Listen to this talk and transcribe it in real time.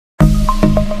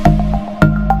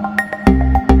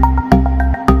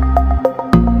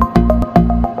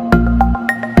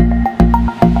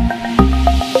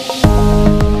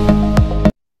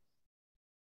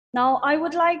Now, I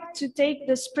would like to take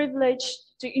this privilege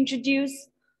to introduce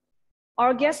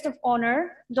our guest of honor,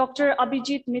 Dr.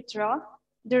 Abhijit Mitra,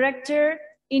 Director,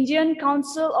 Indian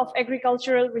Council of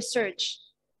Agricultural Research.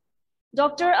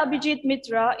 Dr. Abhijit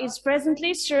Mitra is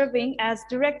presently serving as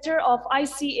Director of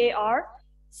ICAR,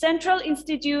 Central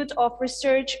Institute of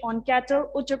Research on Cattle,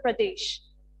 Uttar Pradesh.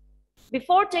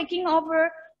 Before taking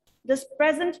over this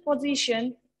present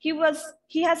position,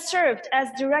 he has served as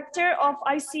Director of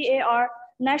ICAR,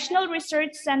 National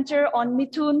Research Center on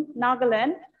Mithun,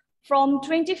 Nagaland, from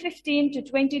 2015 to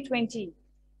 2020,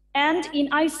 and in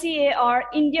ICAR,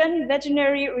 Indian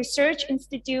Veterinary Research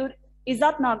Institute,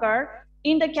 Izatnagar,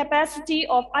 in the capacity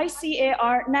of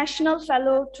ICAR National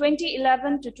Fellow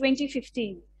 2011 to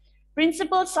 2015,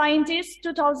 Principal Scientist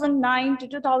 2009 to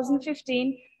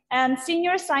 2015, and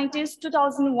Senior Scientist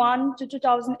 2001 to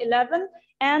 2011,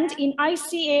 and in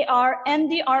ICAR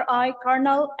NDRI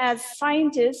Colonel as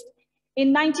Scientist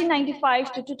in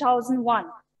 1995 to 2001.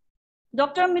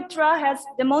 Dr. Mitra has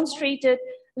demonstrated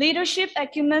leadership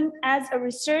acumen as a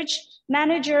research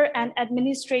manager and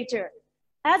administrator.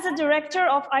 As a director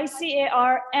of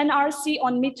ICAR NRC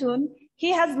on Mithun,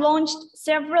 he has launched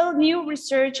several new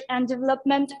research and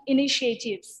development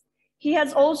initiatives. He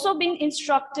has also been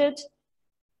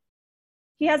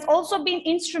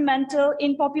instrumental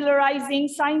in popularizing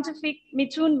scientific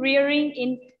Mithun rearing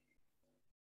in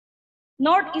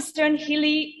northeastern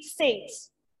hilly states.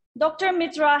 Dr.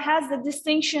 Mitra has the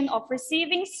distinction of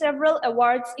receiving several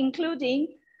awards,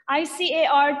 including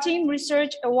ICAR Team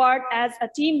Research Award as a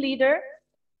team leader,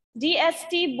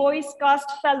 DST Boy Scout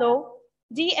Fellow,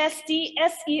 DST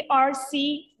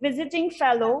SERC Visiting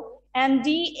Fellow, and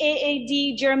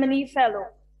DAAD Germany Fellow.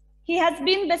 He has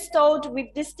been bestowed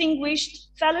with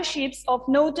distinguished fellowships of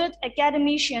noted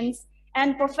academicians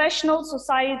and professional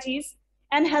societies,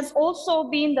 and has also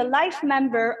been the life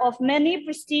member of many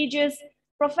prestigious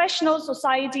professional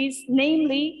societies,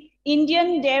 namely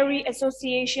Indian Dairy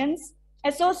Associations,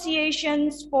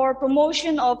 Associations for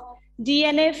Promotion of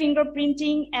DNA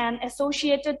Fingerprinting and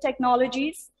Associated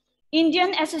Technologies,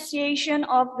 Indian Association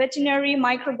of Veterinary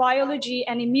Microbiology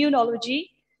and Immunology,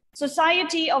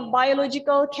 Society of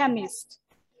Biological Chemists.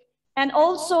 And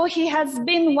also he has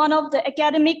been one of the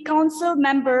academic council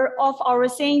member of our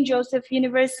St. Joseph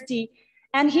University,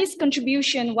 and his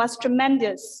contribution was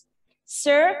tremendous.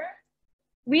 Sir,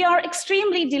 we are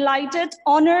extremely delighted,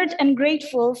 honored, and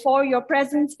grateful for your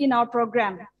presence in our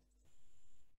program.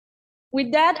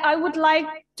 With that, I would like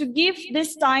to give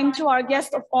this time to our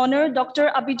guest of honor,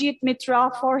 Dr. Abhijit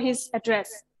Mitra, for his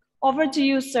address. Over to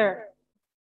you, sir.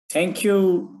 Thank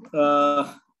you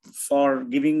for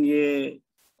giving a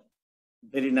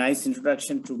very nice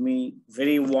introduction to me.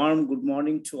 Very warm good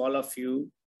morning to all of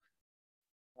you.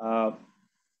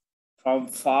 From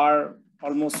far,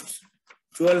 almost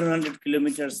 1,200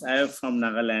 kilometers away from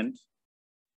Nagaland.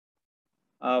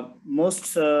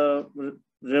 Most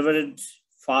Reverend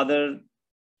Father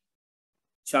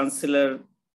Chancellor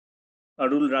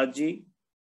Arul Raji,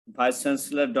 Vice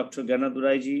Chancellor Dr.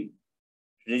 Ganaduraiji,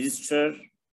 Registrar,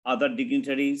 other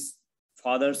dignitaries,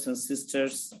 fathers and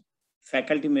sisters,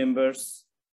 faculty members,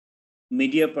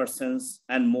 media persons,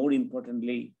 and more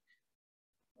importantly,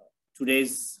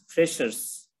 today's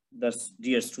freshers, the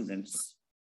dear students.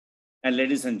 And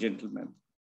ladies and gentlemen,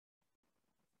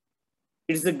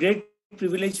 it is a great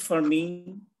privilege for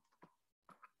me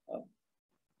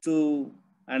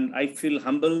and I feel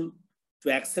humble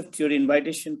to accept your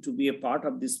invitation to be a part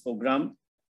of this program,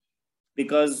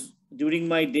 because during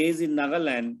my days in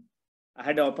Nagaland, I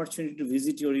had the opportunity to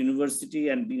visit your university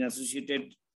and being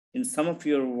associated in some of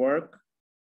your work.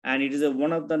 And it is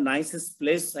one of the nicest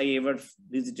places I ever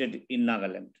visited in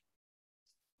Nagaland.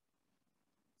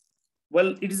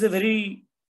 Well, it is a very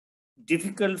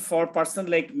difficult for a person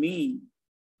like me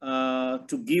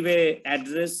to give an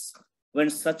address when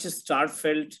such a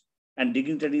star-filled and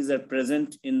dignitaries are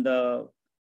present in the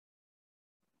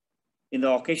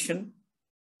occasion.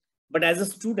 But as a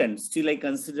student, still I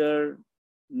consider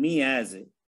me as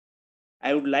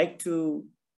I would like to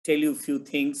tell you a few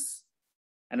things,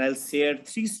 and I'll share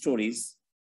 3 stories.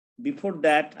 Before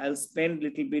that, I'll spend a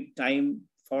little bit time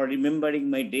for remembering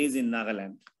my days in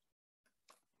Nagaland.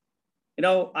 You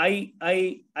know,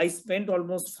 I spent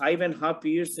almost 5.5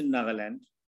 years in Nagaland,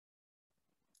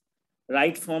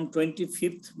 right from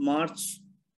 25th March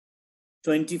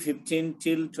 2015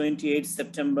 till 28th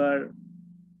September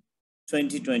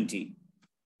 2020.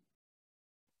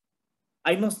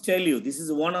 I must tell you, this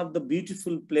is one of the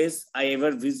beautiful places I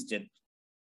ever visited.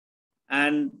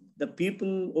 And the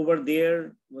people over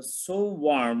there were so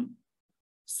warm,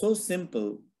 so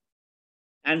simple,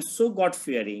 and so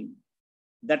God-fearing.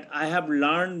 that I have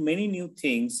learned many new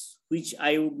things which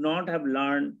I would not have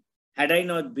learned had I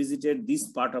not visited this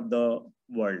part of the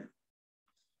world.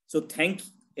 So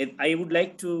I would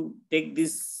like to take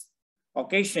this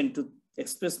occasion to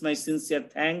express my sincere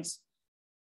thanks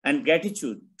and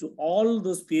gratitude to all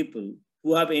those people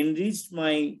who have enriched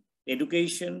my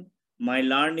education, my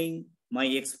learning, my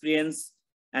experience,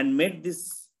 and made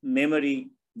this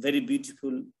memory very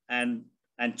beautiful and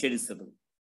cherishable.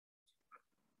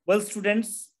 Well,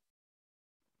 students,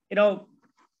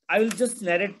 I will just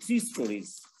narrate 3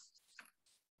 stories.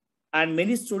 And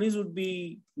many stories would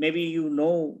be, maybe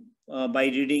by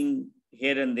reading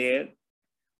here and there.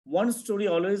 One story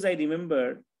always I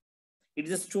remember, it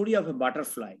is a story of a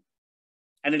butterfly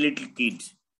and a little kid.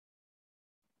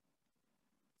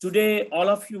 Today, all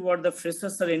of you or the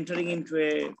freshers are entering into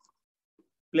a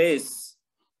place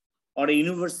or a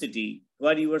university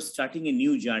where you are starting a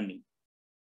new journey.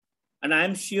 And I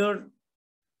am sure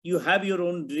you have your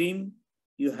own dream,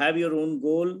 you have your own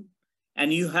goal,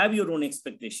 and you have your own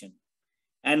expectation.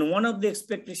 And one of the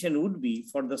expectation would be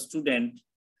for the student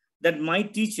that my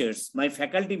teachers, my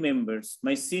faculty members,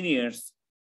 my seniors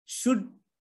should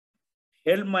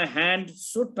hold my hand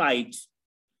so tight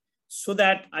so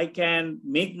that I can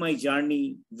make my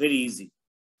journey very easy.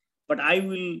 But I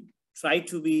will try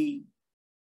to be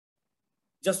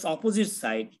just opposite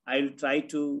side. I will try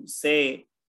to say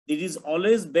it is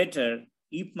always better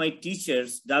if my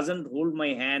teachers doesn't hold my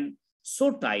hand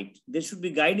so tight. There should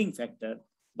be guiding factor,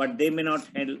 but they may not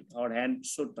hold our hand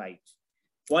so tight.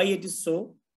 Why it is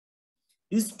so?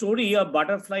 This story of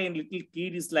butterfly and little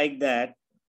kid is like that.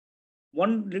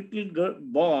 One little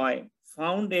boy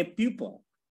found a pupa,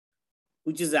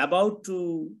 which is about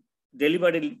to deliver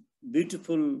a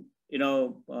beautiful,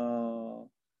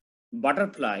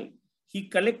 butterfly. He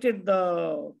collected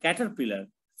the caterpillar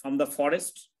from the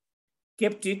forest,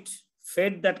 kept it,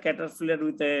 fed that caterpillar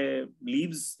with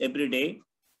leaves every day.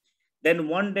 Then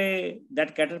one day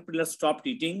that caterpillar stopped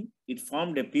eating. It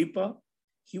formed a pupa.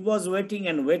 He was waiting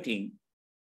and waiting.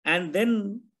 And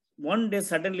then one day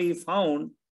suddenly he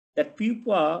found that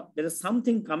pupa, there is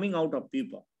something coming out of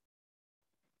pupa.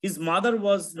 His mother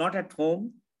was not at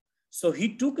home. So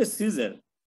he took a scissor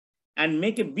and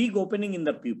make a big opening in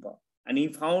the pupa. And he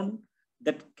found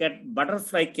that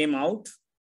butterfly came out.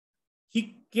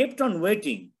 He kept on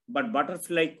waiting, but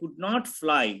butterfly could not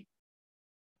fly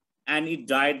and it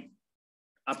died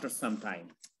after some time.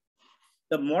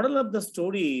 The moral of the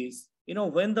story is,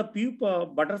 when the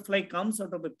butterfly comes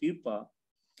out of a pupa,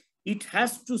 it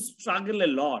has to struggle a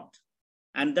lot.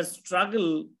 And the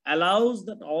struggle allows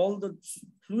that all the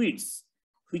fluids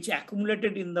which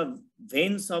accumulated in the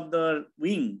veins of the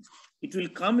wing, it will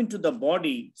come into the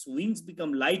body, so wings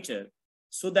become lighter,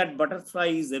 so that butterfly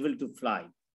is able to fly.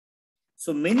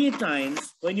 So many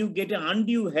times when you get an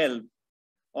undue help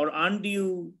or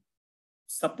undue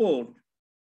support,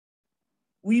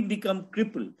 we become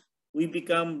crippled, we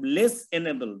become less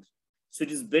enabled. So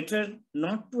it is better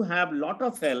not to have a lot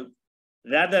of help,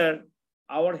 rather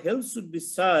our help should be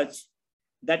such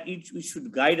that it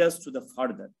should guide us to the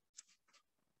further.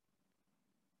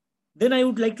 Then I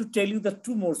would like to tell you the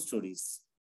 2 more stories.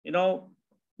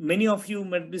 Many of you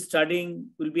might be studying,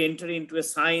 will be entering into a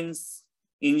science,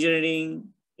 engineering,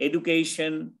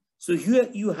 education. So here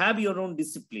you have your own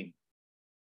discipline.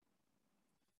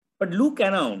 But look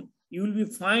around, you will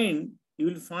find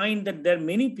that there are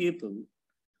many people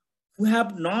who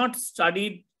have not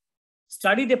studied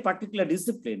a particular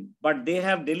discipline, but they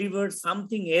have delivered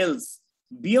something else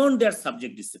beyond their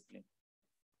subject discipline.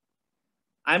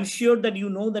 I'm sure that you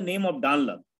know the name of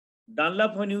Dunlop.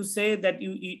 Dunlop, when you say that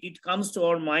it comes to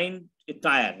our mind, a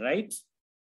tire, right?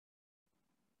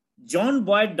 John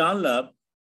Boyd Dunlop,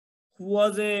 who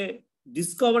was a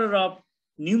discoverer of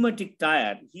pneumatic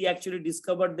tire, he actually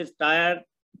discovered this tire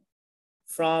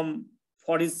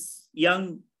for his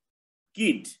young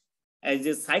kid as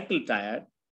a cycle tire.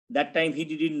 That time he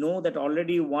didn't know that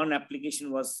already one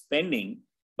application was pending,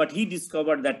 but he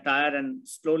discovered that tire and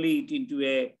slowly it into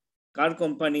a car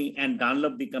company, and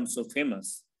Dunlop becomes so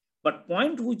famous. But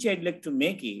point which I'd like to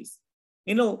make is,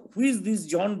 who is this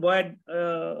John Boyd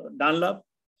Dunlop?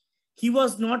 He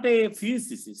was not a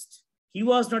physicist. He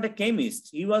was not a chemist.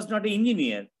 He was not an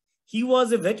engineer. He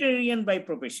was a veterinarian by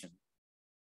profession.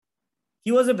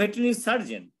 He was a veterinary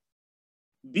surgeon.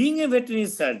 Being a veterinary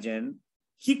surgeon,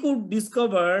 he could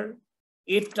discover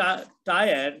a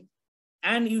tire,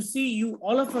 and you see,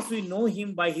 all of us, we know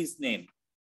him by his name.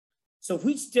 So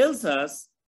which tells us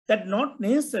that not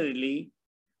necessarily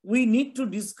we need to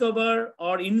discover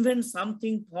or invent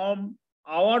something from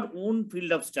our own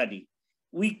field of study.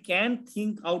 We can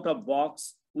think out of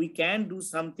box. We can do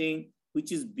something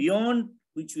which is beyond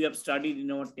which we have studied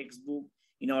in our textbook,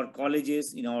 in our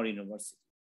colleges, in our university.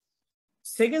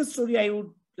 Second story I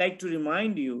would like to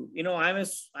remind you, I'm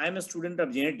a student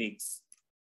of genetics.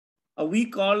 We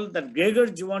call that Gregor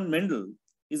Johann Mendel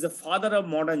is the father of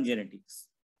modern genetics.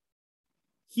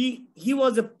 He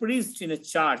was a priest in a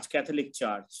church, Catholic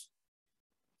church.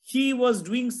 He was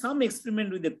doing some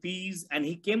experiment with the peas and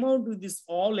he came out with this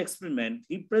all experiment.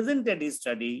 He presented his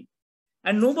study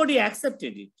and nobody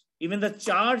accepted it. Even the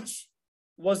church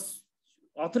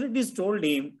authorities told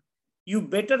him, you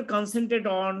better concentrate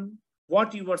on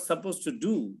what you were supposed to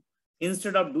do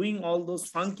instead of doing all those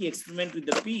funky experiments with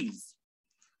the peas.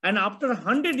 And after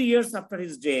 100 years after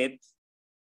his death,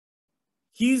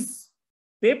 his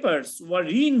papers were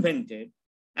reinvented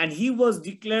and he was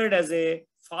declared as a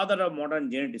father of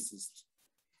modern geneticists.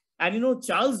 And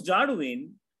Charles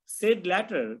Darwin said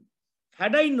later,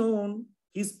 had I known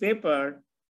his paper,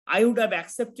 I would have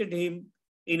accepted him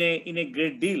in a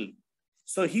great deal.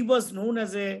 So he was known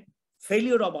as a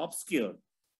failure of obscure.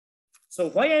 So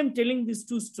why I'm telling these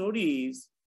two stories,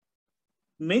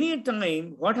 many a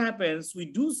time what happens, we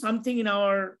do something in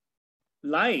our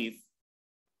life,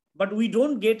 but we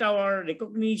don't get our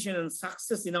recognition and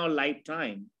success in our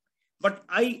lifetime. But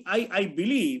I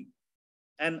believe,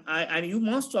 and you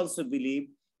must also believe,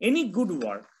 any good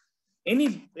work,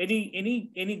 any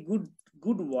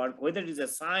good work, whether it is a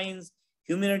science,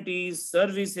 humanities,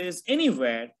 services,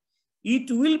 anywhere, it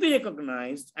will be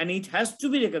recognized and it has to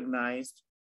be recognized.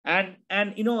 And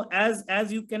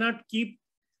as you cannot keep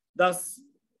the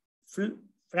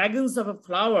fragrance of a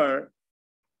flower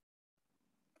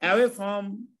away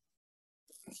from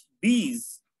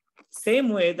bees, same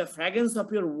way the fragrance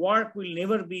of your work will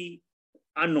never be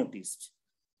unnoticed.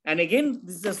 And again,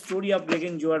 this is a story of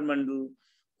Gregor Johann Mendel,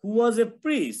 who was a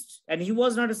priest and he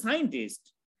was not a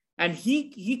scientist. And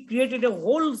he created a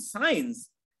whole science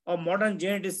of modern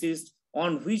geneticists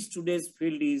on which today's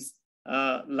field is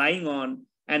lying on.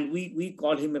 And we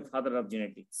call him a father of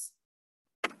genetics.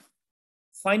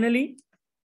 Finally,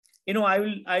 I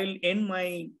will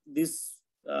end this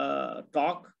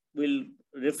talk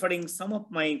referring some of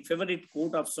my favorite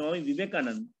quote of Swami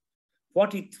Vivekananda,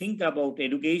 what he think about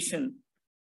education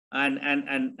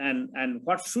and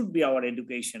what should be our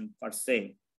education per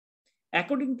se.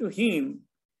 According to him,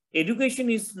 education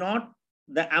is not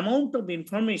the amount of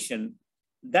information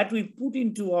that we put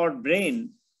into our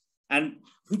brain and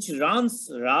which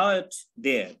runs riot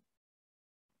there,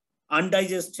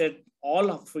 undigested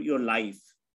all of your life.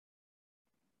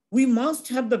 We must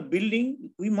have the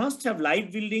building, we must have life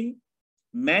building,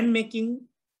 man making,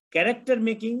 character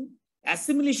making,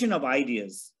 assimilation of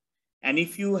ideas. And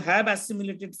if you have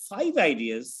assimilated 5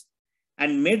 ideas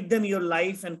and made them your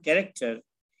life and character,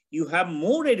 you have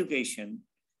more education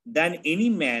than any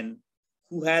man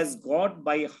who has got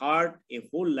by heart a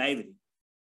whole library.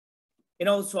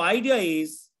 So idea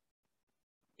is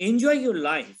enjoy your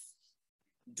life,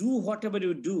 do whatever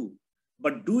you do,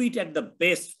 but do it at the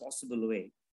best possible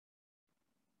way.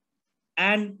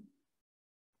 And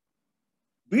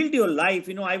build your life.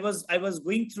 I was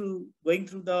going through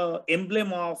the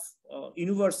emblem of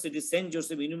university, St.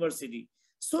 Joseph University.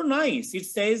 So nice. It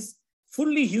says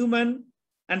fully human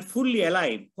and fully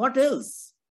alive. What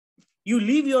else? You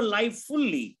live your life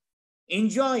fully,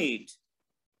 enjoy it,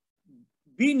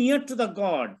 be near to the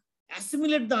God,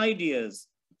 assimilate the ideas,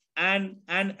 and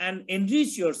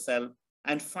enrich yourself,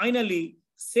 and finally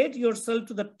set yourself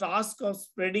to the task of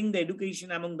spreading the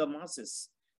education among the masses.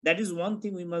 That is one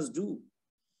thing we must do.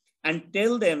 And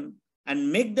tell them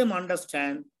and make them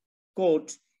understand,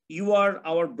 quote, you are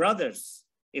our brothers,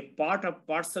 a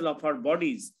parcel of our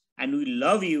bodies, and we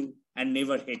love you and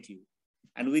never hate you.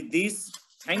 And with this,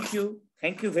 thank you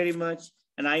very much.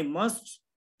 And I must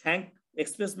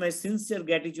express my sincere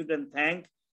gratitude and thank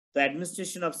the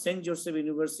administration of St. Joseph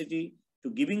University to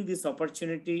giving this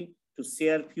opportunity to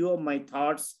share few of my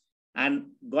thoughts. And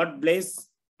God bless.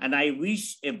 And I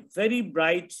wish a very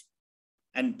bright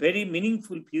and very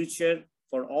meaningful future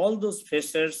for all those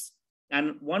freshers.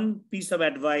 And one piece of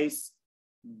advice,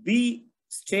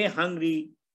 stay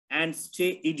hungry and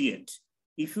stay idiot.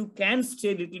 If you can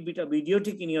stay a little bit of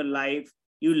idiotic in your life,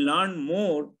 you learn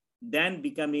more than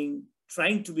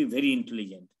trying to be very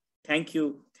intelligent. Thank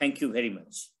you very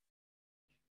much.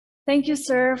 Thank you,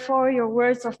 sir, for your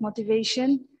words of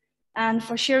motivation and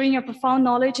for sharing your profound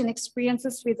knowledge and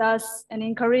experiences with us and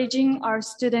encouraging our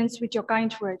students with your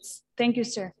kind words. Thank you,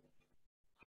 sir.